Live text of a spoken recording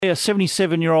A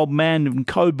 77-year-old man in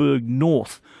Coburg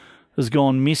North has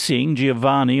gone missing.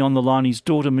 Giovanni on the line, his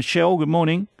daughter Michelle. Good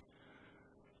morning.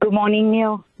 Good morning,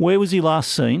 Neil. Where was he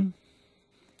last seen?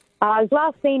 I was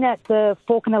last seen at the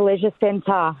Fawkner Leisure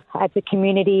Centre at the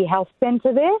Community Health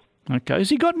Centre there. Okay.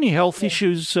 Has he got any health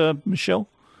issues, Michelle?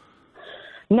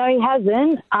 No, he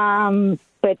hasn't,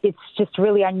 but it's just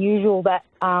really unusual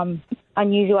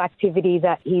activity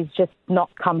that he's just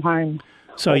not come home.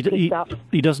 So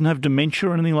he doesn't have dementia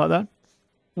or anything like that?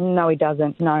 No, he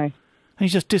doesn't, no.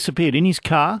 He's just disappeared in his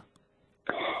car?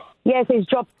 Yes, he's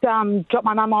dropped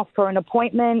my mum off for an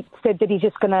appointment, said that he's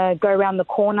just going to go around the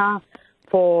corner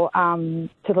to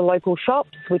the local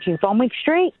shops, which is Bonwick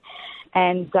Street,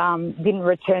 and didn't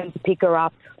return to pick her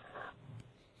up.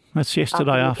 That's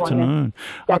yesterday afternoon.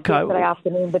 That's yesterday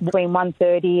afternoon between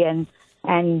 1:30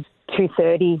 and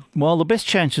 2:30. Well, the best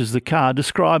chance is the car.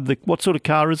 Describe what sort of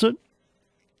car is it?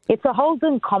 It's a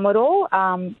Holden Commodore.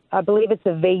 I believe it's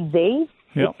a VZ.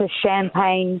 Yep. It's a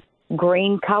champagne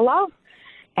green colour.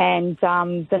 And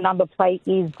the number plate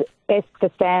is S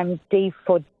for Sam, D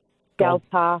for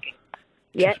Delta.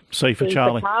 Yep. C for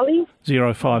Charlie.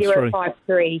 053.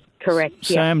 053, correct.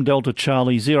 Sam Delta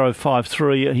Charlie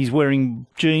 053. He's wearing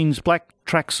jeans, black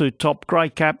tracksuit top, grey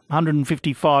cap,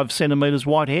 155 centimetres,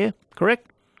 white hair, correct?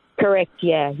 Correct,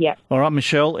 yeah. All right,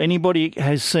 Michelle, anybody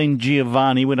has seen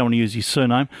Giovanni, we don't want to use his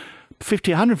surname,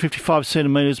 155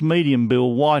 centimetres, medium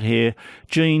build, white hair,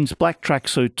 jeans, black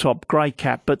tracksuit top, grey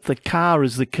cap, but the car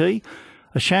is the key.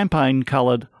 A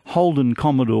champagne-coloured Holden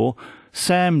Commodore,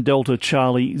 Sam Delta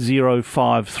Charlie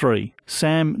 053.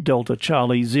 Sam Delta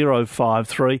Charlie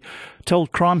 053. Tell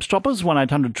Crime Stoppers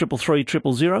 1800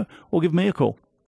 333 000 or give me a call.